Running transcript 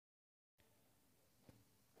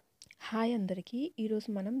Hi అందరికీ. ఈరోజు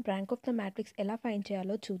మనం ర్యాంక్ ఆఫ్ ద మ్యాట్రిక్స్ ఎలా ఫైండ్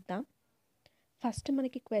చేయాలో చూద్దాం. ఫస్ట్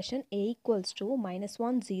మనకి క్వశ్చన్ A ఈక్వల్స్ టు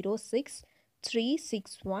 -1 0 6 3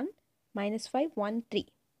 6 1 -5 1 3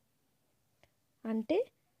 అంటే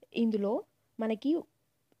ఇందులో మనకి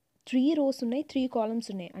 3 రోస్ ఉన్నాయి, 3 కాలమ్స్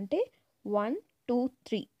ఉన్నాయి. అంటే 1 2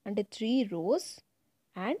 3 అంటే 3 రోస్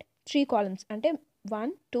అండ్ 3 కాలమ్స్ అంటే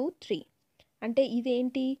 1 2 3 అంటే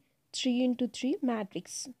ఇదేంటి 3 into 3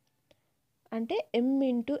 మ్యాట్రిక్స్ అంటే m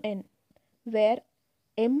into n, wear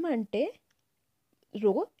m అంటే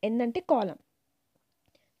రో, n అంటే కాలం.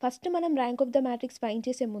 ఫస్ట్ మనం rank of the matrix find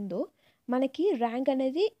చేసే ముందు మనకి ర్యాంక్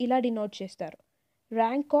అనేది ఇలా డినోట్ చేస్తారు.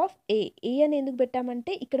 ర్యాంక్ ఆఫ్ ఏ అని ఎందుకు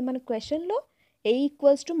పెట్టామంటే ఇక్కడ మన క్వశ్చన్లో ఏ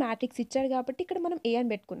ఈక్వల్స్ టు మ్యాట్రిక్స్ ఇచ్చాడు కాబట్టి ఇక్కడ మనం ఏ అని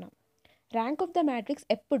పెట్టుకున్నాం. ర్యాంక్ ఆఫ్ ద మ్యాట్రిక్స్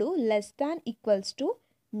ఎప్పుడు less than equals to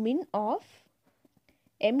min of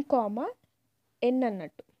m, n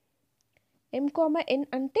అన్నట్టు. m, n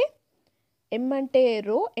అంటే m అంటే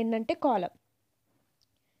రో, n అంటే కాలం.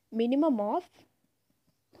 మినిమమ్ ఆఫ్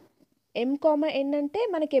m, n అంటే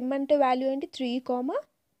మనకి m అంటే వాల్యూ ఏంటి 3,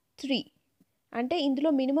 3 అంటే ఇందులో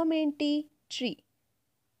మినిమం ఏంటి 3.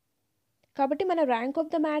 కాబట్టి మన rank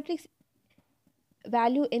of the matrix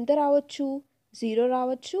value ఎంత రావచ్చు? 0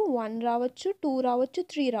 రావచ్చు, 1 రావచ్చు, 2 రావచ్చు,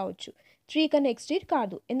 3 రావచ్చు. 3 కన్నా ఎక్స్టీడ్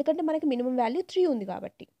కాదు, ఎందుకంటే మనకి మినిమం వాల్యూ 3 ఉంది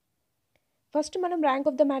కాబట్టి. ఫస్ట్ మనం rank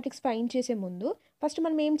of the matrix find చేసే ముందు ఫస్ట్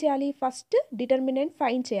మనం ఏం చేయాలి? ఫస్ట్ డిటర్మినెంట్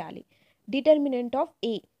ఫైండ్ చేయాలి. Determinant of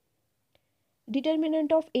A.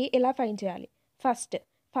 Determinant of ఏ ఎలా ఫైండ్ చేయాలి?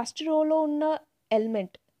 ఫస్ట్ రోలో ఉన్న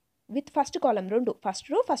ఎలిమెంట్ విత్ ఫస్ట్ కాలం, రెండు ఫస్ట్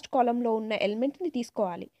రో ఫస్ట్ కాలంలో ఉన్న ఎలిమెంట్ని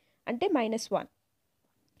తీసుకోవాలి. అంటే -1.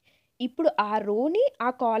 ఇప్పుడు ఆ రోని ఆ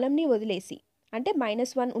కాలంని వదిలేసి, అంటే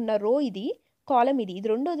 -1 ఉన్న రో ఇది, కాలం ఇది, ఇది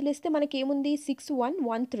రెండు వదిలేస్తే మనకి ఏముంది? 6 1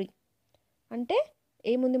 1 3 అంటే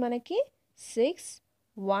ఏముంది మనకి? 6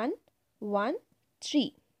 1 1 3.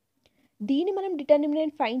 దీన్ని మనం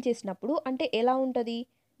డిటర్మినెంట్ ఫైండ్ చేసినప్పుడు అంటే ఎలా ఉంటుంది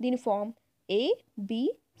దీని form? A B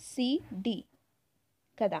C D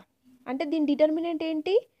కదా. అంటే దీని డిటర్మినెంట్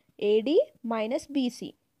ఏంటి? AD - BC.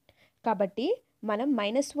 కాబట్టి మనం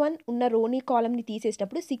 -1 ఉన్న రోని కాలంని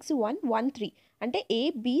తీసేసినప్పుడు 6 1 1 3 అంటే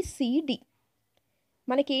ABCD.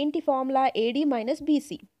 మనకి ఏంటి ఫార్ములా? AD - BC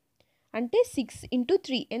అంటే 6 into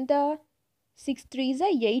 3 ఎంత? 6 3s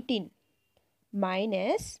 18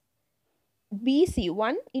 మైనస్ BC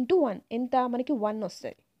 1 into 1 ఎంత? మనకి 1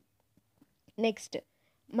 వస్తుంది. నెక్స్ట్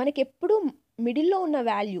మనకి ఎప్పుడు మిడిల్లో ఉన్న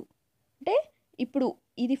వాల్యూ అంటే ఇప్పుడు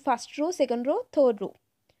ఇది first row, second row, third row,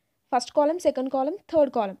 first కాలం, సెకండ్ కాలం,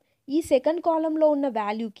 థర్డ్ కాలం. ఈ సెకండ్ కాలంలో ఉన్న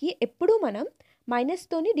వాల్యూకి ఎప్పుడు మనం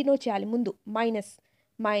మైనస్తోని డినోట్ చేయాలి. ముందు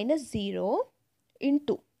 -0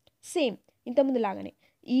 ఇంటూ సేమ్ ఇంతకుముందు లాగానే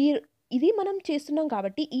ఇది మనం చేస్తున్నాం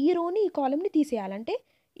కాబట్టి ఈ రోని ఈ కాలంని తీసేయాలంటే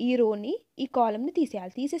ఈ రోని ఈ కాలంని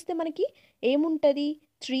తీసేయాలి. తీసేస్తే మనకి ఏముంటుంది?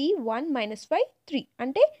 3 1 -5 3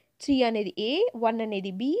 అంటే 3 అనేది A, 1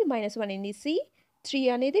 అనేది B, -1 అనేది C, 3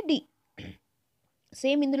 అనేది D.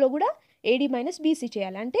 సేమ్ ఇందులో కూడా AD - BC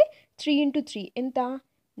చేయాలి. అంటే 3 into 3 ఎంత?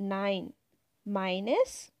 9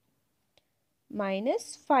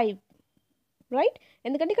 -5 రైట్,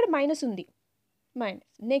 ఎందుకంటే ఇక్కడ మైనస్ ఉంది.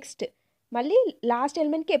 నెక్స్ట్ మళ్ళీ లాస్ట్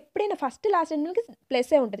ఎలిమెంట్కి ఎప్పుడైనా ఫస్ట్ లాస్ట్ ఎలిమెంట్కి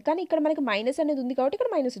ప్లస్సే ఉంటుంది, కానీ ఇక్కడ మనకి మైనస్ అనేది ఉంది కాబట్టి ఇక్కడ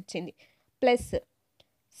మైనస్ వచ్చింది.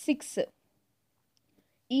 +6.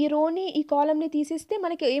 ఈ రోని ఈ కాలంని తీసేస్తే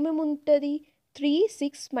మనకి ఏమేమి ఉంటుంది? 3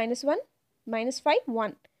 6 -1 -5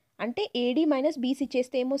 1 అంటే AD - BC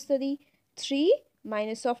చేస్తే ఏమొస్తుంది? 3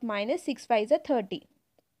 -6 5 30.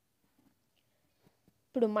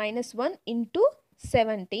 ఇప్పుడు -1 into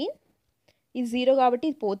 17 ఇది 0 కాబట్టి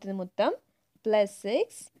ఇది పోతుంది మొత్తం.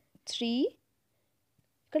 +6 3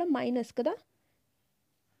 ఇక్కడ మైనస్ కదా,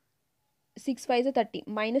 6 5 30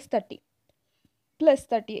 -30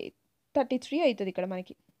 +38 33 అవుతుంది ఇక్కడ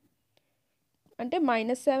మనకి. అంటే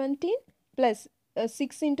 -17 +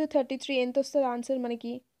 6 into 33 ఎంత వస్తుంది ఆన్సర్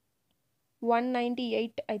మనకి?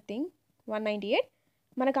 198. I think 198.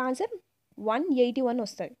 మనకు ఆన్సర్ 181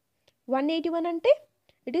 వస్తుంది. 181 అంటే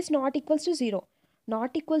it is not equals to 0.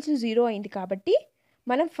 Not equals to 0 అయింది కాబట్టి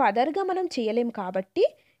మనం ఫర్దర్గా మనం చేయలేము. కాబట్టి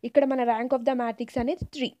ఇక్కడ మన ర్యాంక్ ఆఫ్ ద మ్యాట్రిక్స్ అనేది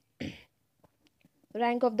 3.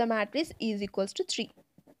 Rank of the matrix is equals to 3.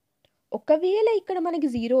 ఒకవేళ ఇక్కడ మనకి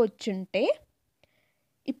 0 వచ్చుంటే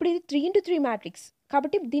ఇప్పుడు ఇది 3 into 3 మ్యాట్రిక్స్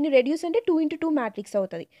కాబట్టి దీన్ని రెడ్యూస్ అంటే 2 into 2 మ్యాట్రిక్స్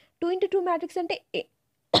అవుతుంది. 2 into 2 మ్యాట్రిక్స్ అంటే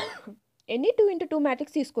ఎన్ని 2 into 2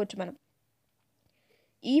 మ్యాట్రిక్స్ తీసుకోవచ్చు మనం.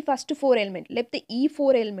 ఈ ఫస్ట్ 4 ఎలిమెంట్ లేకపోతే ఈ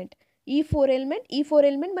 4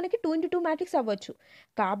 ఎలిమెంట్ మనకి 2 into 2 మ్యాట్రిక్స్ అవ్వచ్చు.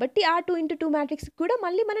 కాబట్టి ఆ 2 into 2 మ్యాట్రిక్స్ కూడా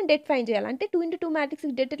మళ్ళీ మనం డెట్ ఫైండ్ చేయాలి. అంటే 2 into 2 మ్యాట్రిక్స్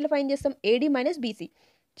డెట్ ఎట్లా ఫైండ్ చేస్తాం? AD - BC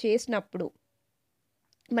చేసినప్పుడు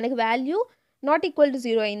మనకి వాల్యూ నాట్ ఈక్వల్ టు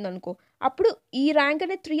 0 అయింది అనుకో, అప్పుడు ఈ ర్యాంక్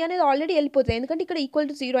అనేది 3 అనేది ఆల్రెడీ వెళ్ళిపోతుంది, ఎందుకంటే ఇక్కడ ఈక్వల్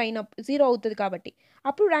టు 0 అయినప్పుడు 0 అవుతుంది కాబట్టి.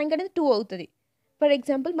 అప్పుడు ర్యాంక్ అనేది 2 అవుతుంది. ఫర్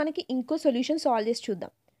ఎగ్జాంపుల్ మనకి ఇంకో సొల్యూషన్ సాల్వ్ చేసి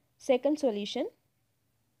చూద్దాం. Second solution.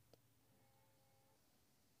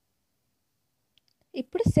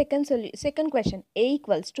 ఇప్పుడు second question A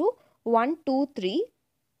equals to 1 2 3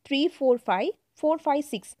 3 4 5 4 5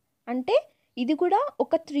 6 అంటే ఇది కూడా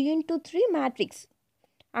ఒక 3x3 మ్యాట్రిక్స్.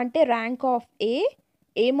 అంటే ర్యాంక్ ఆఫ్ ఏ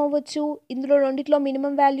ఏమవ్వచ్చు, ఇందులో రెండిట్లో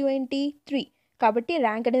మినిమం వాల్యూ ఏంటి 3, కాబట్టి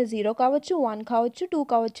ర్యాంక్ అనేది 0 కావచ్చు, 1 కావచ్చు, 2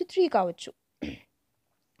 కావచ్చు, 3 కావచ్చు.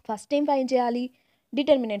 ఫస్ట్ ఏం ఫైండ్ చేయాలి,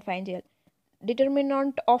 డిటర్మినెంట్ ఫైండ్ చేయాలి.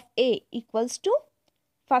 Determinant of A equals to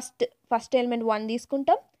first element 1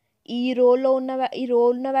 తీసుకుంటాం, ఈ రోలో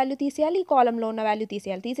ఉన్న వాల్యూ తీసేయాలి, ఈ కాలంలో ఉన్న వాల్యూ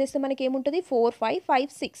తీసేయాలి. తీసేస్తే మనకి ఏముంటుంది 4 5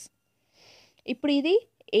 5 6. ఇప్పుడు ఇది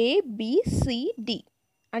ఏబిసిడి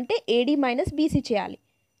అంటే ఏడి మైనస్ బీసీ చేయాలి.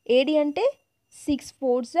 ఏడి అంటే 6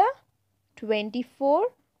 4s 24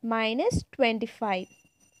 minus 25.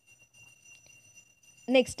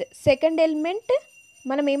 Next second element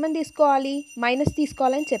మనం ఏమని తీసుకోవాలి, మైనస్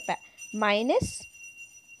తీసుకోవాలని చెప్పా. మైనస్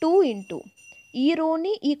 2 ఇంటూ ఈ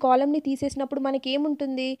రోని ఈ కాలంని తీసేసినప్పుడు మనకి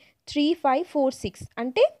ఏముంటుంది 3 5 4 6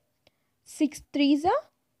 అంటే 6 3s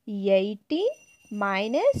 18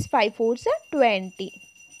 మైనస్ 5 4s 20.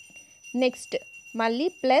 నెక్స్ట్ మళ్ళీ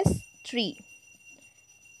ప్లస్ 3,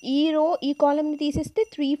 ఈ రో ఈ కాలంని తీసేస్తే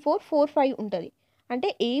 3 4 4 5 ఉంటుంది, అంటే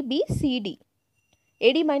ఏబిసిడి.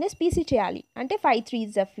 ఏడి మైనస్ బీసీ చేయాలి, అంటే 5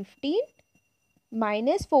 3s 15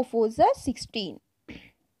 మైనస్ 4 4s 16.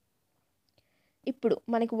 ఇప్పుడు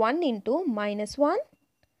మనకి 1 ఇంటూ -1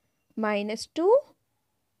 -2,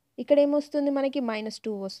 ఇక్కడ ఏమొస్తుంది మనకి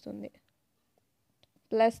 -2 వస్తుంది,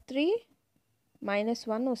 +3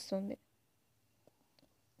 -1 వస్తుంది,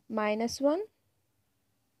 -1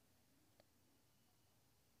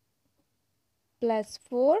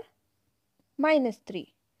 +4 -3.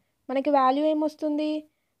 మనకి వాల్యూ ఏమొస్తుంది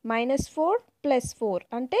 -4 + 4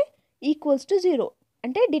 అంటే ఈక్వల్స్ టు 0,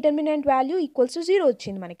 అంటే డిటర్మినెంట్ వాల్యూ ఈక్వల్స్ టు 0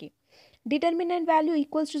 వచ్చింది మనకి. డిటర్మినెంట్ వాల్యూ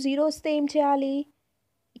ఈక్వల్స్ టు 0 వస్తే ఏం చేయాలి,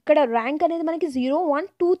 ఇక్కడ ర్యాంక్ అనేది మనకి 0 1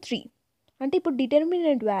 2 3, అంటే ఇప్పుడు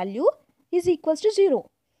determinant value is equals to 0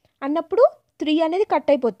 అన్నప్పుడు 3 అనేది కట్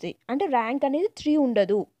అయిపోతుంది, అంటే ర్యాంక్ అనేది 3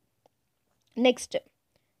 ఉండదు. నెక్స్ట్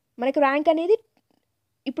మనకి ర్యాంక్ అనేది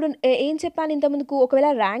ఇప్పుడు ఏం చెప్పాను ఇంతకుముందుకు, ఒకవేళ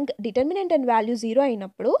ర్యాంక్ డిటర్మినెంట్ అండ్ వాల్యూ 0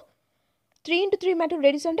 అయినప్పుడు 3x3 మ్యాట్రిక్స్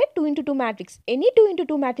రెడీస్ అంటే 2x2 matrix, any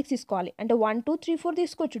 2x2 matrix తీసుకోవాలి. అంటే 1 2 3 4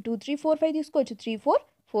 తీసుకోవచ్చు, 2 3 4 5 తీసుకోవచ్చు, 3 4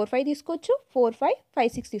 4 5 తీసుకోవచ్చు, 4 5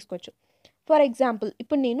 5 6 తీసుకోవచ్చు. ఫర్ ఎగ్జాంపుల్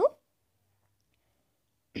ఇప్పుడు నేను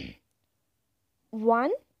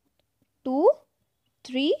 1 2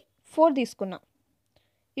 3 4 తీసుకున్నా.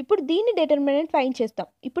 ఇప్పుడు దీన్ని డిటర్మినెంట్ ఫైండ్ చేస్తాం.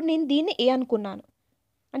 ఇప్పుడు నేను దీన్ని ఏ అనుకున్నాను,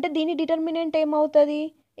 అంటే దీని డిటర్మినెంట్ ఏమవుతుంది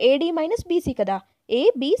ఏడి మైనస్ బీసీ కదా,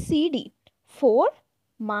 ఏబిసిడి. 4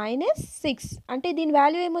 -6 అంటే దీని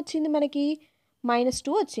వాల్యూ ఏమొచ్చింది మనకి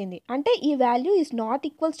 -2 వచ్చింది, అంటే ఈ value is not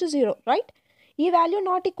equals to 0, right. ఈ వాల్యూ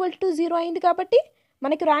నాట్ ఈక్వల్ టు 0 అయింది కాబట్టి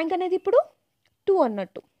మనకి ర్యాంక్ అనేది ఇప్పుడు 2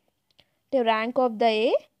 అన్నట్టు. అంటే rank of the A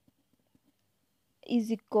is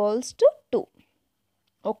equals to 2.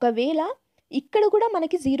 ఒకవేళ ఇక్కడ కూడా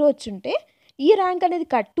మనకి 0 వచ్చుంటే ఈ ర్యాంక్ అనేది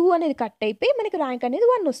 2 అనేది కట్ అయిపోయి మనకి ర్యాంక్ అనేది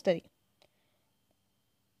 1 వస్తుంది.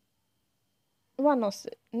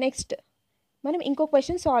 నెక్స్ట్ మనం ఇంకో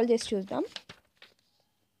క్వశ్చన్ సాల్వ్ చేసి చూద్దాం.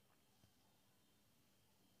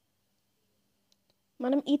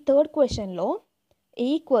 మనం ఈ థర్డ్ క్వశ్చన్లో ఏ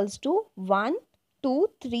ఈక్వల్స్ టు 1 2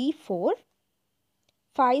 3 4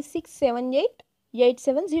 5 6 7 8 8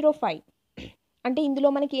 7 0 5 అంటే ఇందులో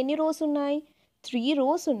మనకి ఎన్ని రోస్ ఉన్నాయి 3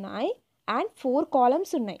 రోస్ ఉన్నాయి అండ్ 4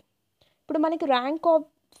 కాలమ్స్ ఉన్నాయి. ఇప్పుడు మనకి ర్యాంక్ ఆఫ్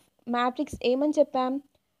మ్యాట్రిక్స్ ఏమని చెప్పాం,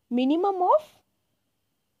 minimum of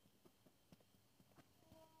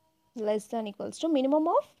less than equals to minimum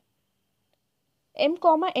of m,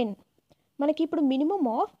 n. మనకి ఇప్పుడు మినిమమ్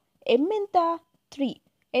ఆఫ్ m ఎంత 3,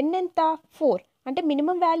 n ఎంత 4, అంటే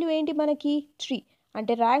మినిమం వాల్యూ ఏంటి మనకి 3,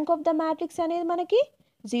 అంటే ర్యాంక్ ఆఫ్ ద మ్యాట్రిక్స్ అనేది మనకి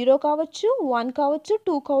 0 కావచ్చు, 1 కావచ్చు,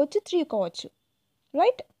 2 కావచ్చు, 3 కావచ్చు,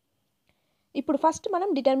 రైట్. ఇప్పుడు ఫస్ట్ మనం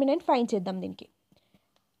డిటర్మినెంట్ ఫైండ్ చేద్దాం. దీనికి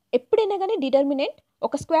ఎప్పుడైనా కానీ డిటర్మినెంట్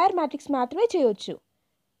ఒక స్క్వేర్ మ్యాట్రిక్స్ మాత్రమే చేయొచ్చు,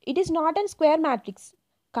 it is not and square matrix.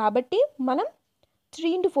 కాబట్టి మనం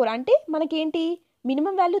 3 into 4 అంటే మనకేంటి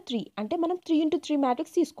మినిమం వాల్యూ 3, అంటే మనం 3 into 3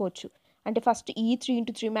 మ్యాట్రిక్స్ తీసుకోవచ్చు. అంటే ఫస్ట్ ఈ 3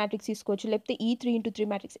 into 3 మ్యాట్రిక్స్ తీసుకోవచ్చు, లేకపోతే ఈ 3 into 3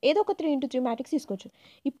 మ్యాట్రిక్స్, ఏదో ఒక 3 into 3 మ్యాట్రిక్స్ తీసుకోవచ్చు.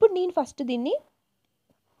 ఇప్పుడు నేను ఫస్ట్ దీన్ని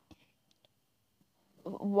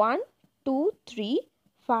 1 2 3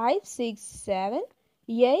 5 6 7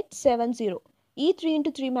 8 7 0 ఈ 3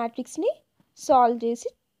 into 3 మ్యాట్రిక్స్ని సాల్వ్ చేసి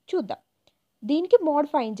చూద్దాం. దీనికి మోడ్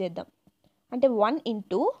ఫైండ్ చేద్దాం. అంటే 1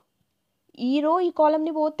 ఇంటూ ఈ రో ఈ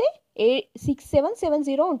కాలంని పోతే 6 7 7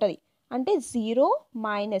 0 ఉంటుంది, అంటే 0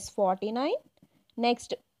 మైనస్ 49.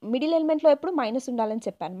 నెక్స్ట్ మిడిల్ ఎలిమెంట్లో ఎప్పుడు మైనస్ ఉండాలని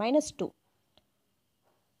చెప్పాను, -2.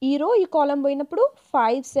 ఈ రో ఈ కాలం పోయినప్పుడు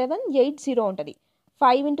 5 7 8 0 ఉంటుంది.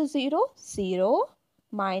 5 ఇంటూ 0 0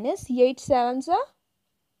 మైనస్ 8 7s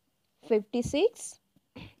 56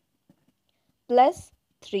 ప్లస్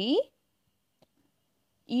 3.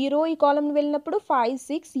 ఈ రో ఈ కాలం వెళ్ళినప్పుడు 5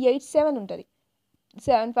 6 8 7 ఉంటుంది.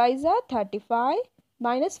 7 5s 35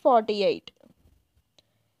 మైనస్ 48.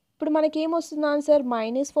 ఇప్పుడు మనకి ఏమొస్తుంది ఆన్సర్?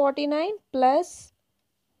 -49 plus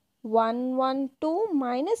 112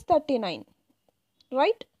 minus 39,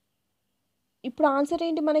 right? ఇప్పుడు ఆన్సర్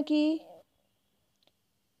ఏంటి మనకి?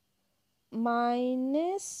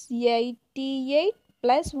 -88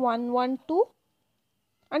 ప్లస్ 112.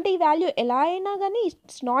 అంటే ఈ వాల్యూ ఎలా అయినా కానీ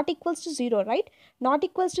it's not equals to 0, right? Not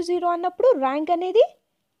equals to 0 అన్నప్పుడు ర్యాంక్ అనేది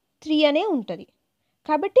 3 అనే ఉంటుంది.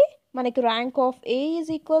 కాబట్టి మనకి rank of A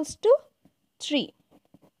is equals to 3.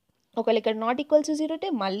 ఒకవేళ ఇక్కడ నాట్ ఈక్వల్స్ టు 0 అంటే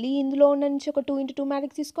మళ్ళీ ఇందులో ఉన్న నుంచి ఒక 2 into 2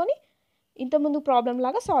 మ్యాట్రిక్స్ తీసుకొని ఇంతకుముందు ప్రాబ్లం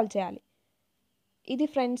లాగా సాల్వ్ చేయాలి. ఇది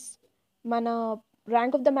ఫ్రెండ్స్ మన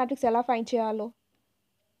ర్యాంక్ ఆఫ్ ద మ్యాట్రిక్స్ ఎలా ఫైండ్ చేయాలో.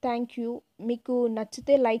 Thank you. మీకు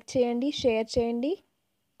నచ్చితే లైక్ చేయండి, షేర్ చేయండి,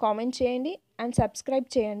 కామెంట్ చేయండి అండ్ సబ్స్క్రైబ్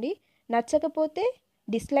చేయండి. నచ్చకపోతే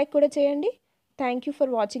డిస్లైక్ కూడా చేయండి. Thank you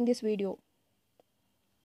for watching this video.